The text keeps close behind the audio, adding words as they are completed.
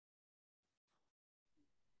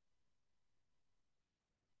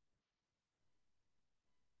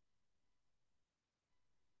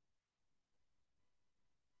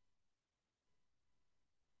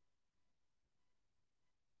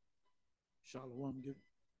Shalom,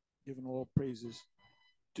 giving all praises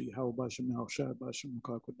to Yahweh Bashem, Shai Bashem,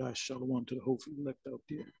 Kakwadash. Shalom to the hopeful elect out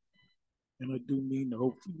there. And I do mean the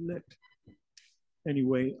hopeful elect.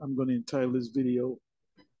 Anyway, I'm going to entitle this video,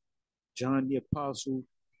 John the Apostle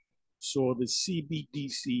saw the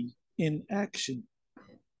CBDC in action.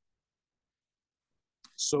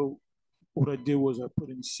 So what I did was I put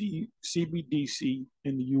in CBDC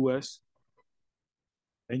in the US.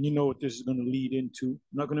 And you know what this is going to lead into. I'm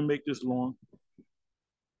not going to make this long.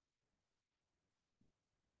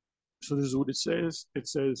 So this is what it says. It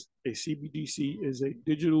says a CBDC is a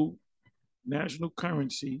digital national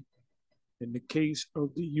currency. In the case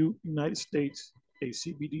of the United States, a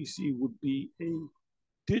CBDC would be a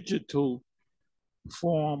digital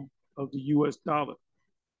form of the US dollar.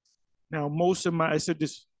 Now, I said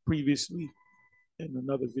this previously in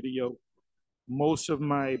another video, most of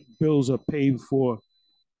my bills are paid for,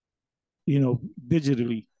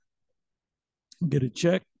 digitally. Get a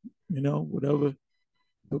check, whatever,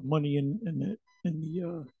 put money in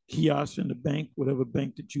the kiosk in the bank, whatever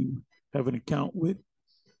bank that you have an account with,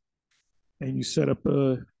 and you set up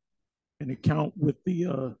an account with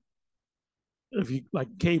the if you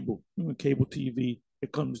like cable TV,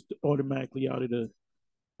 it comes automatically out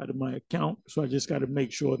of my account. So I just got to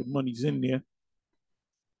make sure the money's in there.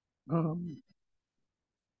 A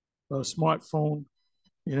smartphone,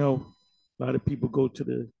 a lot of people go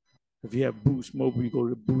to if you have Boost Mobile, you go to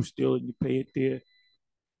the Boost deal and you pay it there.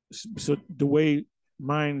 So the way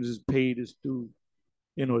mine is paid is through,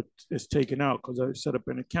 it's taken out because I set up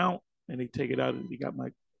an account and they take it out. They got my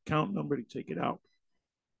account number, they take it out.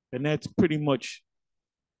 And that's pretty much,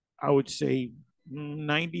 I would say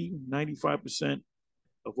 95%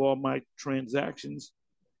 of all my transactions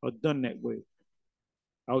are done that way.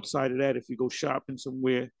 Outside of that, if you go shopping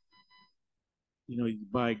somewhere, you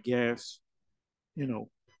buy gas,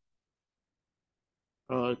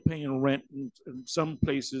 paying rent in some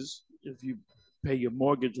places, if you pay your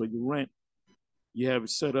mortgage or your rent, you have it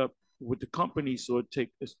set up with the company, so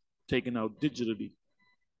it's taken out digitally.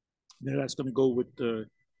 Now that's going to go with the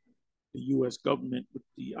U.S. government, with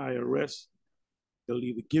the IRS. They'll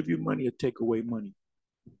either give you money or take away money.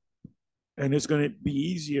 And it's going to be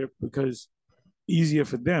easier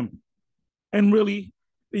for them. And really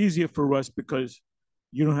easier for us because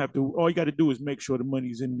you don't have to, all you got to do is make sure the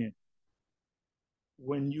money's in there.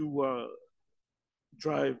 When you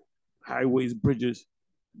drive highways, bridges,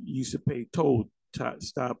 you used to pay toll to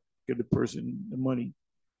stop, give the person the money.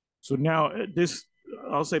 So now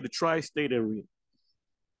I'll say the tri-state area.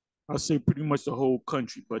 I'll say pretty much the whole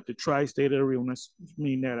country, but the tri-state area, when I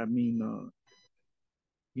mean that, I mean,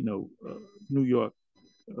 New York,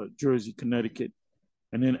 Jersey, Connecticut,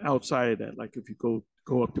 and then outside of that, like if you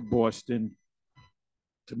go up to Boston,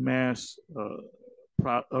 to Mass,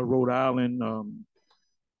 Rhode Island,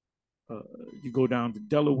 you go down to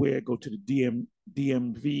Delaware, go to the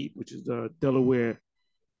DMV, which is Delaware,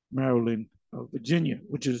 Maryland, Virginia,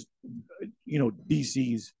 which is,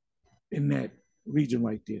 DC's in that region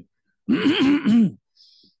right there.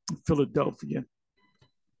 Philadelphia,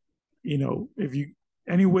 if you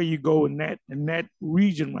anywhere you go in that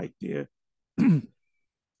region right there,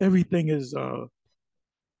 everything is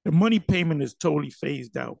the money payment is totally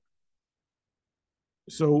phased out.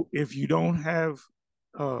 So if you don't have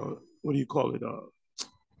what do you call it,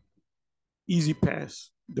 Easy Pass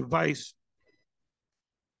device,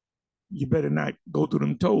 you better not go through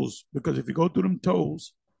them tolls, because if you go through them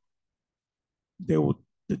tolls, they will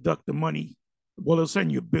deduct the money. Well, they'll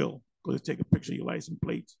send you a bill, because they take a picture of your license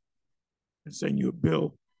plates and send you a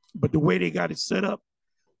bill. But the way they got it set up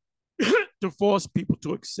to force people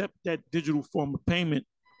to accept that digital form of payment,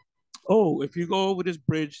 if you go over this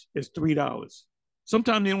bridge, it's $3.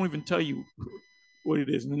 Sometimes they don't even tell you what it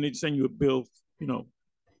is, and then they send you a bill,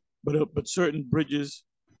 But certain bridges,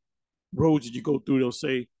 roads that you go through, they'll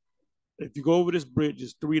say, if you go over this bridge,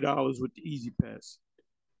 it's $3 with the Easy Pass.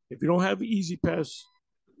 If you don't have an Easy Pass,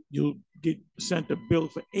 you'll get sent a bill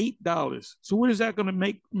for $8. So what is that going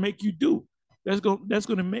to make you do? That's going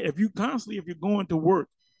to make, if you're going to work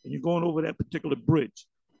and you're going over that particular bridge,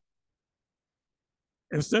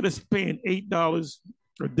 instead of paying $8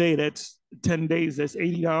 a day, that's 10 days, that's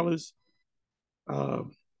 $80.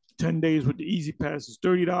 10 days with the Easy Pass is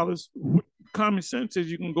 $30. Common sense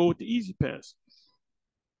says you can go with the Easy Pass.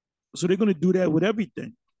 So they're going to do that with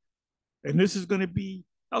everything. And this is going to be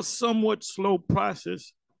a somewhat slow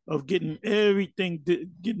process of getting everything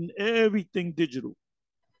digital.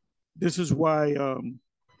 This is why, and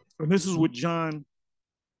this is what John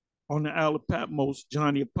on the Isle of Patmos,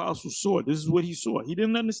 John the Apostle saw. This is what he saw. He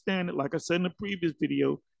didn't understand it. Like I said in the previous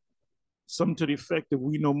video, something to the effect that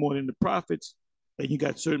we know more than the prophets, and you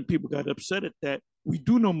got certain people got upset at that. We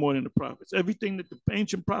do know more than the prophets. Everything that the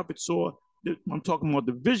ancient prophets saw, I'm talking about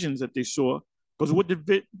the visions that they saw, because what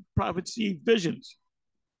did prophets see? Visions.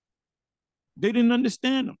 They didn't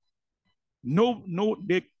understand them. No,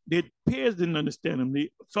 their peers didn't understand them.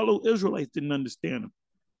 The fellow Israelites didn't understand them.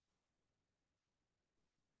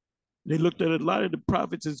 They looked at a lot of the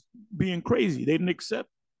prophets as being crazy. They didn't accept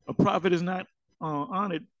a prophet is not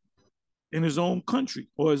honored in his own country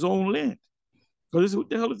or his own land. Because what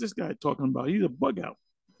the hell is this guy talking about? He's a bug out.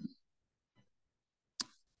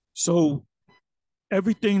 So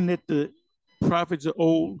everything that the prophets of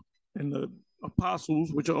old and the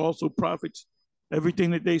apostles, which are also prophets,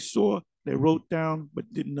 everything that they saw, they wrote down,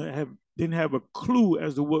 but didn't have a clue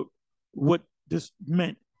as to what this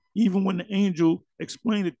meant. Even when the angel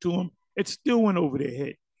explained it to them, it still went over their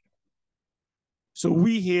head. So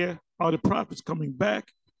we here are the prophets coming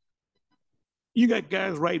back. You got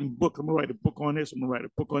guys writing books. I'm gonna write a book on this. I'm gonna write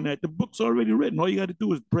a book on that. The book's already written. All you got to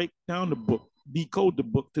do is break down the book, decode the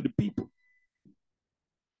book to the people.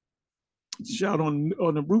 Shout on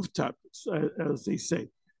the rooftop, as they say.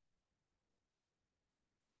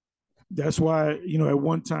 That's why, at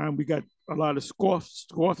one time we got a lot of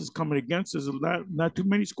scoffers coming against us. Not too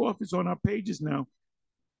many scoffers on our pages now,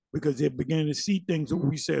 because they're beginning to see things that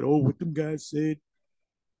we said, what them guys said,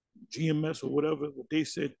 GMS or whatever, what they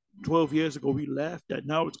said 12 years ago, we laughed at.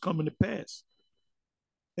 Now it's coming to pass.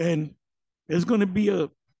 And it's going to be a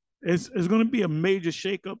major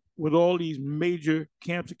shakeup with all these major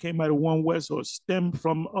camps that came out of One West or stem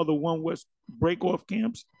from other One West break-off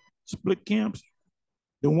camps, split camps.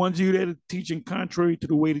 The ones you that are teaching contrary to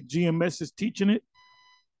the way the GMS is teaching it,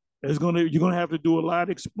 you're gonna have to do a lot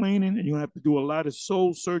of explaining, and you're gonna have to do a lot of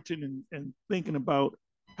soul searching and thinking about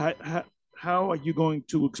how are you going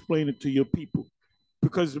to explain it to your people?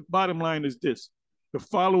 Because the bottom line is this: the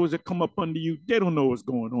followers that come up under you, they don't know what's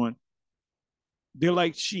going on. They're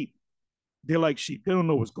like sheep. They don't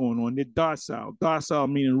know what's going on. They're docile. Docile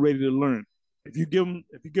meaning ready to learn. If you give them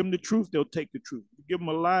the truth, they'll take the truth. If you give them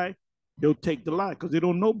a lie, they'll take the lie because they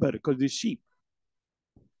don't know better, because they're sheep.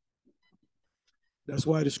 That's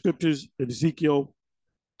why the scriptures in Ezekiel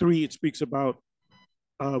 3, it speaks about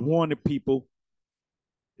warning people.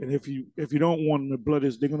 And if you don't warn them, the blood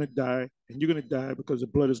they're going to die, and you're going to die because the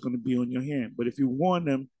blood is going to be on your hand. But if you warn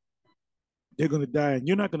them, they're going to die, and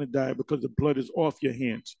you're not going to die because the blood is off your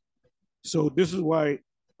hands. So this is why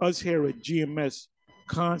us here at GMS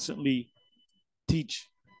constantly teach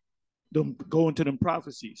them, go into them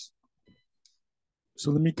prophecies.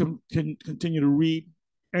 So let me continue to read.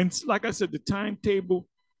 And like I said, the timetable,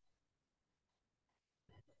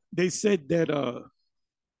 they said that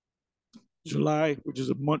July, which is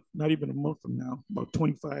a month, not even a month from now, about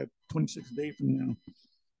 25, 26 days from now,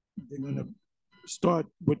 they're going to start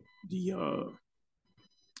with the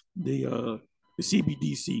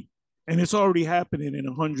CBDC. And it's already happening in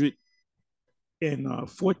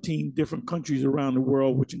 114 different countries around the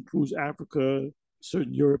world, which includes Africa,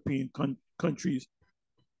 certain European countries.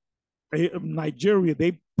 Nigeria,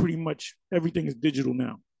 they pretty much, everything is digital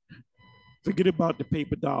now. Forget about the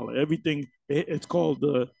paper dollar. Everything, it's called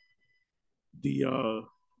I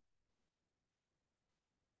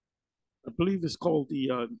believe it's called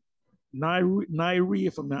the Naira,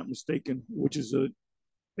 if I'm not mistaken, which is a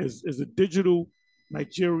digital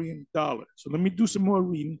Nigerian dollar. So let me do some more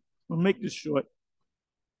reading. I'll make this short.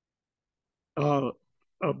 A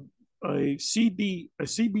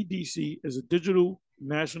CBDC is a digital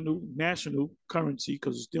national currency,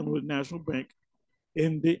 because it's dealing with national bank.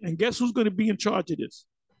 And guess who's going to be in charge of this?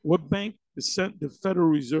 What bank? The Federal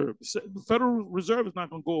Reserve. The Federal Reserve is not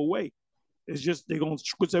going to go away. It's just they're going to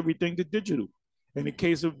switch everything to digital. In the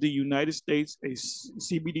case of the United States, a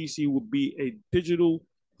CBDC would be a digital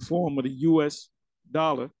form of the U.S.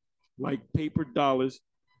 dollar, like paper dollars.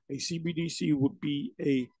 A CBDC would be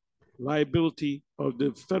a liability of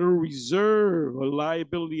the Federal Reserve, a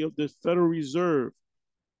liability of the Federal Reserve.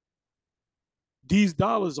 These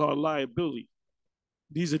dollars are a liability.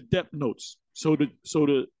 These are debt notes. So the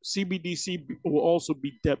CBDC will also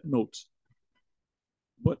be debt notes.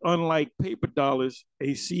 But unlike paper dollars,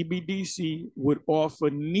 a CBDC would offer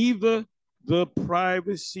neither the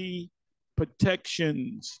privacy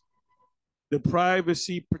protections, nor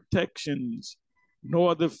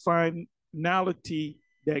the finality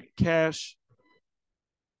that cash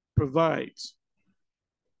provides.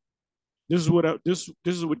 This is what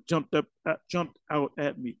jumped out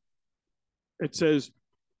at me. It says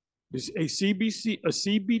a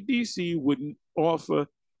CBDC wouldn't offer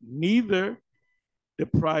neither the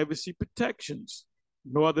privacy protections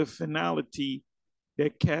nor the finality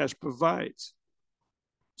that cash provides.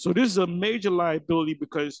 So this is a major liability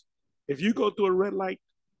because if you go through a red light,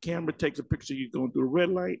 camera takes a picture of you going through a red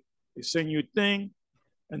light, they send you a thing,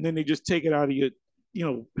 and then they just take it out of your,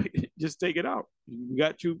 just take it out. We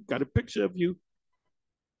got a picture of you.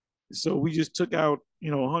 So we just took out,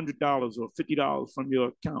 $100 or $50 from your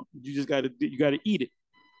account. You gotta eat it.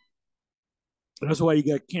 That's why you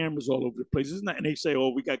got cameras all over the place. It's not, and they say, oh,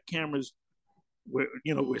 we got cameras where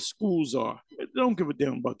schools are. They don't give a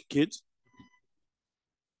damn about the kids.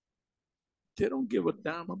 They don't give a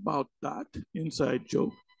damn about that. Inside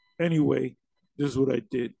joke. Anyway, this is what I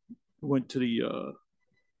did. Went to the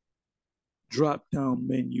drop down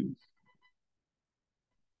menu.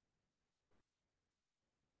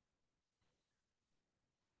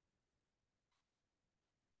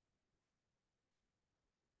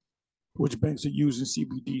 Which banks are using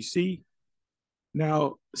CBDC?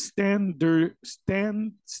 Now, Standard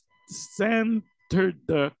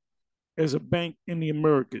as a bank in the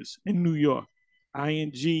Americas, in New York.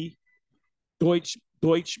 ING, Deutsche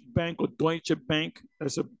Bank or Deutsche Bank,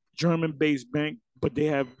 that's a German-based bank, but they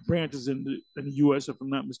have branches in the U.S. if I'm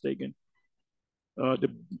not mistaken.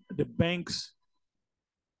 The banks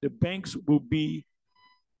will be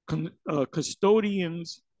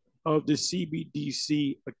custodians of the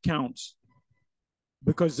CBDC accounts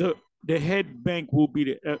because the head bank will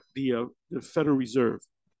be the Federal Reserve.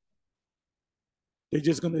 They're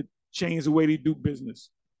just going to change the way they do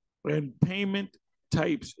business. And payment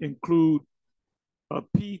types include a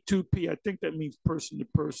P2P. I think that means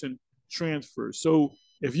person-to-person transfer. So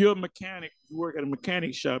if you're a mechanic, you work at a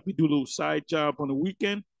mechanic shop, you do a little side job on the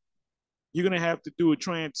weekend, you're going to have to do a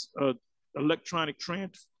electronic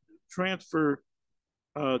transfer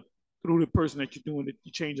through the person that you're doing it.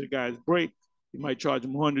 You change the guy's brake, you might charge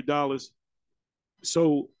him $100.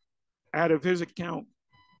 So out of his account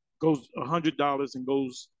goes $100 and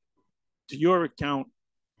goes to your account,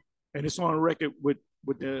 and it's on record with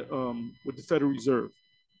the Federal Reserve.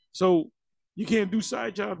 So you can't do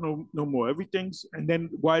side jobs no more. Everything's, and then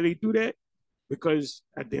why they do that? Because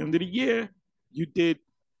at the end of the year, you did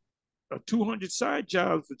 200 side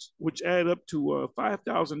jobs, which add up to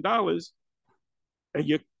 $5,000, and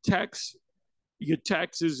your taxes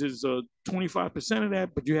is 25% of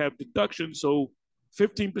that, but you have deductions, so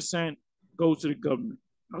 15% goes to the government.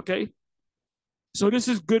 Okay, so this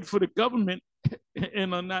is good for the government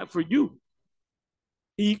and not for you.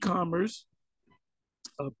 E-commerce,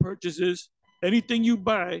 purchases, anything you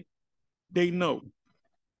buy, they know.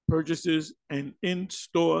 Purchases and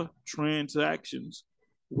in-store transactions,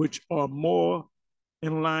 which are more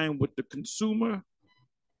in line with the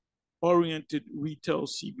consumer-oriented retail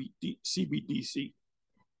CBDC.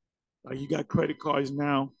 You got credit cards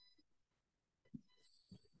now.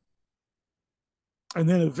 And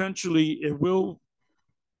then eventually it will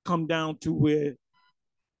come down to where,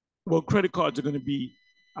 well, credit cards are going to be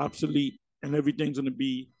obsolete and everything's going to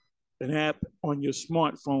be an app on your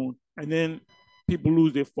smartphone. And then people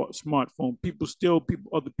lose their smartphone. People steal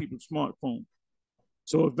other people's smartphone.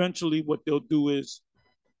 So eventually what they'll do is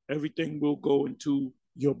everything will go into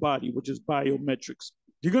your body, which is biometrics.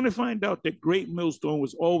 You're going to find out that Great Millstone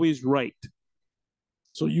was always right.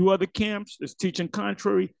 So you other camps that's teaching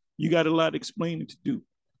contrary, you got a lot of explaining to do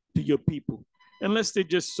to your people. Unless they're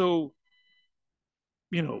just so,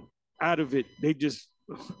 out of it, they just,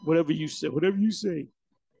 whatever you say. Let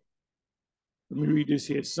me read this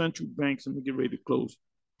here. Central banks, I'm gonna get ready to close.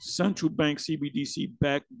 Central bank CBDC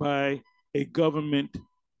backed by a government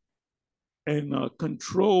and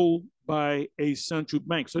controlled by a central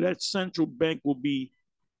bank. So that central bank will be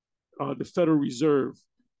the Federal Reserve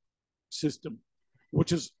System,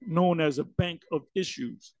 which is known as a bank of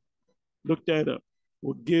issues. Look that up.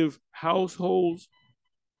 Will give households,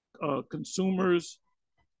 consumers,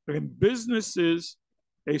 and businesses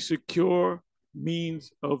a secure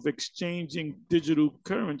means of exchanging digital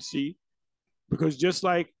currency, because just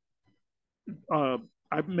like I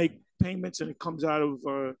make payments and it comes out of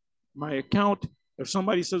my account, if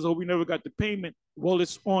somebody says, oh, we never got the payment, well,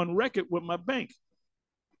 it's on record with my bank.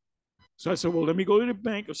 So I said, well, let me go to the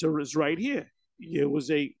bank. So it's right here. There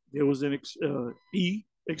was an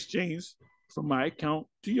exchange from my account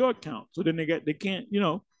to your account. So then they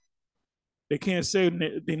can't say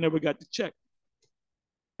they never got the check.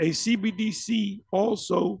 A CBDC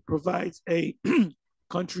also provides a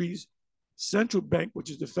country's central bank, which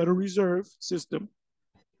is the Federal Reserve System,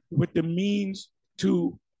 with the means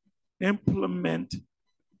to implement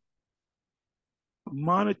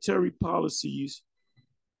monetary policies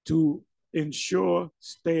to ensure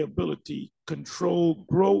stability, control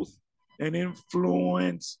growth, and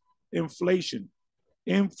influence inflation.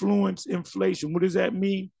 influence inflation. What does that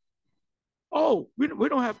mean? Oh, we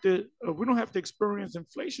don't have to experience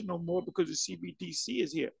inflation no more because the CBDC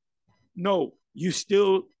is here. No, you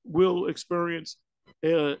still will experience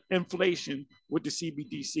inflation with the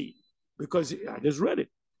CBDC because I just read it.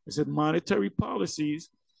 It said monetary policies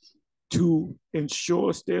to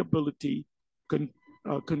ensure stability,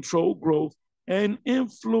 control growth, and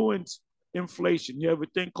influence inflation. You have a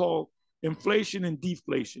thing called inflation and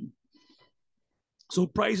deflation. So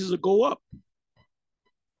prices will go up.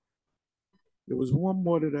 There was one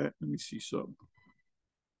more to that. Let me see something.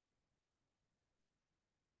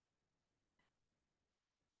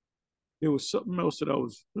 There was something else that I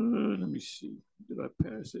was, let me see. Did I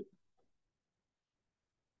pass it?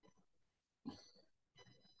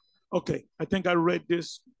 Okay, I think I read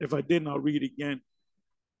this. If I didn't, I'll read it again.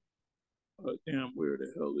 Damn, where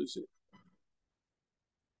the hell is it?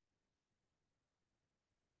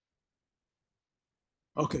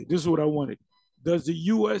 Okay, this is what I wanted. Does the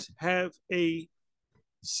U.S. have a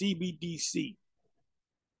CBDC?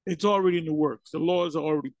 It's already in the works. The laws are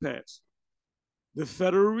already passed. The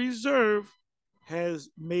Federal Reserve has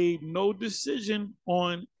made no decision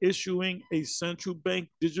on issuing a central bank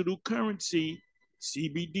digital currency,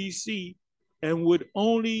 CBDC, and would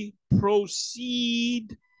only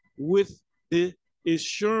proceed with the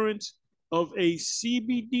issuance of a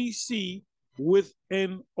CBDC with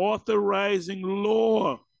an authorizing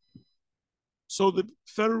law. So the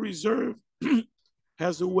Federal Reserve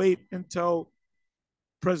has to wait until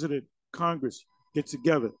President, Congress get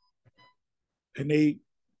together and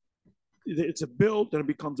it's a bill, then it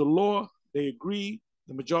becomes a law. They agree,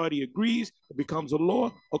 the majority agrees, it becomes a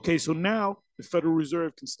law. Okay, so now the Federal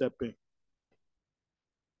Reserve can step in.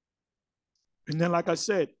 And then, like I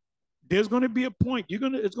said, there's going to be a point.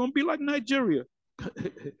 It's going to be like Nigeria.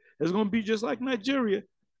 It's going to be just like Nigeria.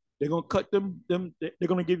 They're going to cut them. They're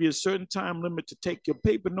going to give you a certain time limit to take your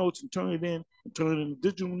paper notes and turn it into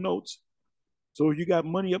digital notes. So if you got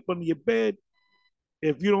money up under your bed,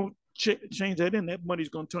 if you don't change that in, that money's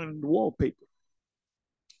going to turn into wallpaper.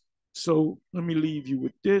 So let me leave you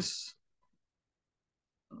with this.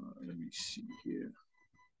 Let me see here.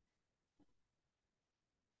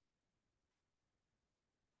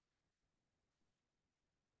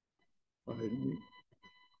 All right,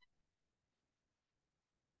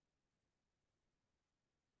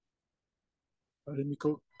 let me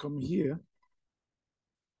come here.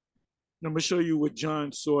 I'm going to show you what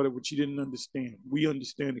John saw that which he didn't understand. We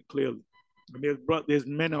understand it clearly. And there's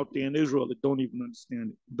men out there in Israel that don't even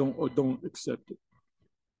understand it, don't accept it.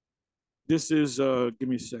 This is, give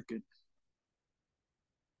me a second.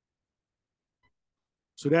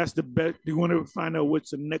 So that's the best. You want to find out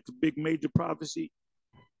what's the next big major prophecy?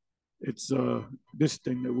 It's this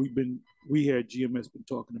thing that we here at GMS been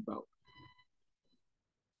talking about.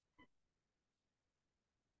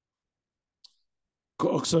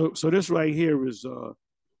 So this right here is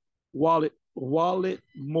Wallet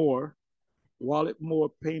More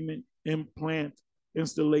Payment Implant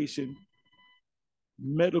Installation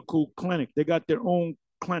Medical Clinic. They got their own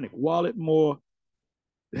clinic. Wallet More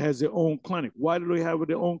has their own clinic. Why do they have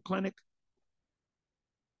their own clinic?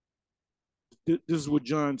 This is what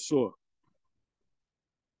John saw.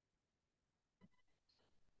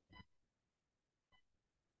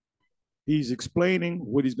 He's explaining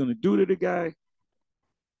what he's going to do to the guy.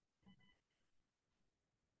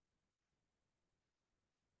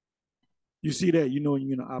 You see that, you know,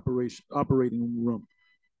 you're in an operating room.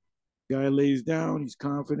 Guy lays down, he's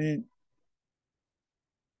confident.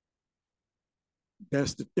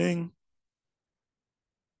 That's the thing.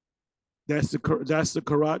 That's the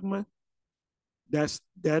charagma. That's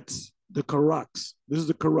the karax. This is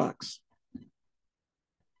the karax.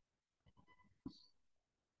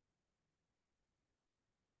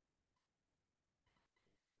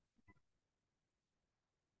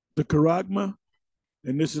 The charagma,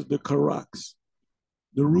 and this is the karax.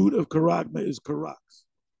 The root of charagma is karax.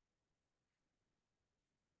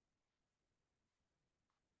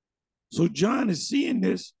 So John is seeing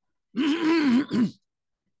this, and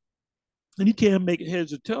he can't make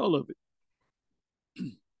heads or tail of it.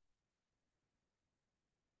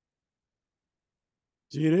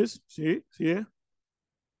 See this? See it? See it?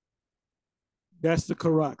 That's the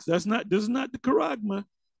karax. This is not the charagma.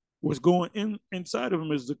 What's going inside of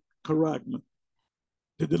him is the charagma.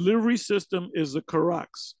 The delivery system is the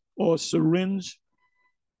karax or syringe.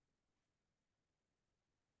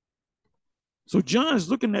 So John's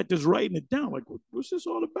looking at this, writing it down, like, what's this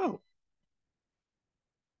all about?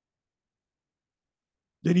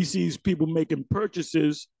 Then he sees people making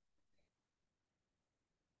purchases.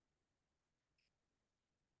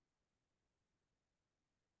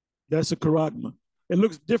 That's a Charagma. It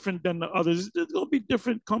looks different than the others. There's going to be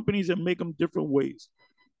different companies that make them different ways,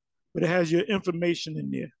 but it has your information in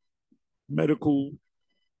there, medical.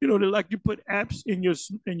 You know, like you put apps in your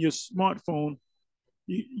smartphone.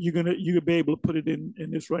 You're gonna be able to put it in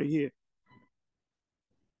this right here.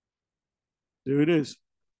 There it is.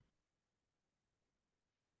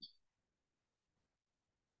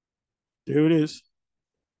 There it is.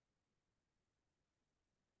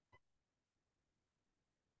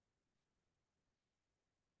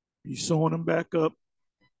 You sewing them back up,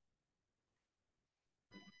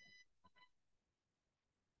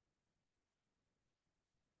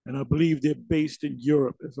 and I believe they're based in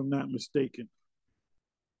Europe, if I'm not mistaken.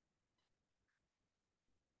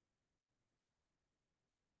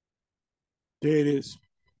 There it is,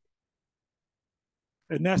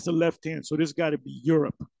 and that's the left hand. So this got to be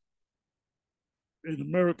Europe, and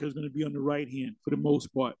America is going to be on the right hand for the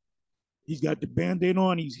most part. He's got the band-aid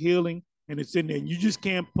on. He's healing, and it's in there. And you just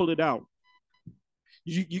can't pull it out.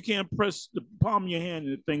 You can't press the palm of your hand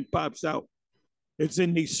and the thing pops out. It's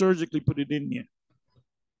in. They surgically put it in there.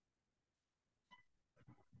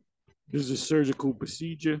 This is a surgical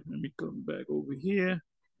procedure. Let me come back over here.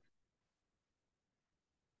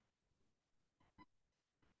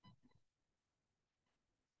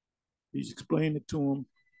 He's explaining it to him.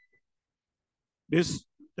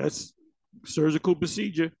 That's surgical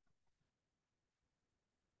procedure.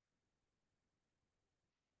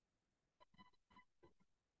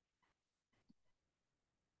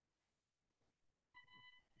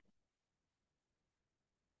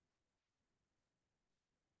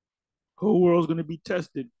 Whole world's gonna be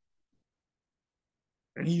tested.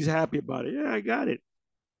 And he's happy about it. Yeah, I got it.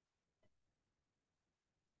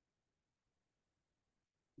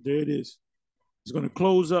 There it is. It's gonna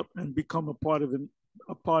close up and become a part of him,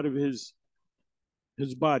 a part of his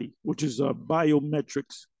body, which is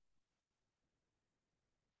biometrics.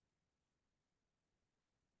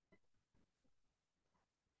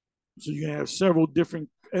 So you can have several different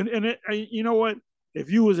you know what? If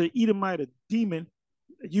you was an Edomite, a demon,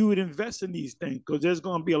 you would invest in these things because there's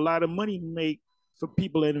going to be a lot of money made for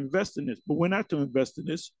people that invest in this. But we're not to invest in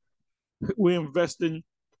this. We're investing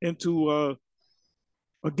into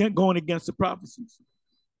again going against the prophecies.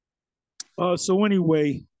 So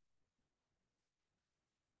anyway,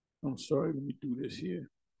 I'm sorry. Let me do this here.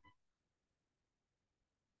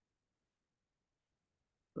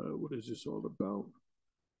 What is this all about?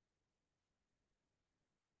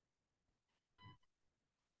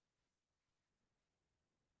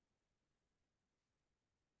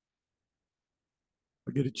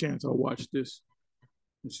 I get a chance, I'll watch this.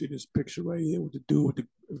 You see this picture right here with the dude with the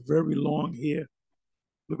very long hair,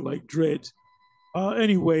 look like dreads.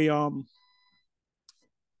 Anyway, and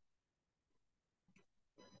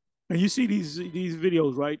you see these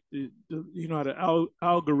videos, right? You know how the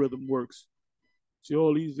algorithm works. See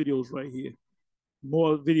all these videos right here.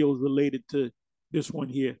 More videos related to this one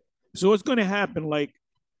here. So it's going to happen like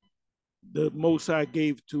the most I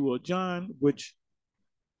gave to John, which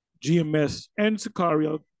GMS and Sakari,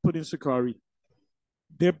 I'll put in Sakari.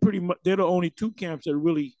 They're pretty much they're the only two camps that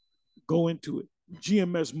really go into it.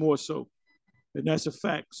 GMS more so, and that's a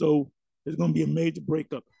fact. So there's going to be a major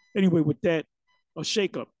breakup. Anyway, with that, a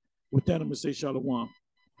shakeup. With that, I'm gonna say shalom.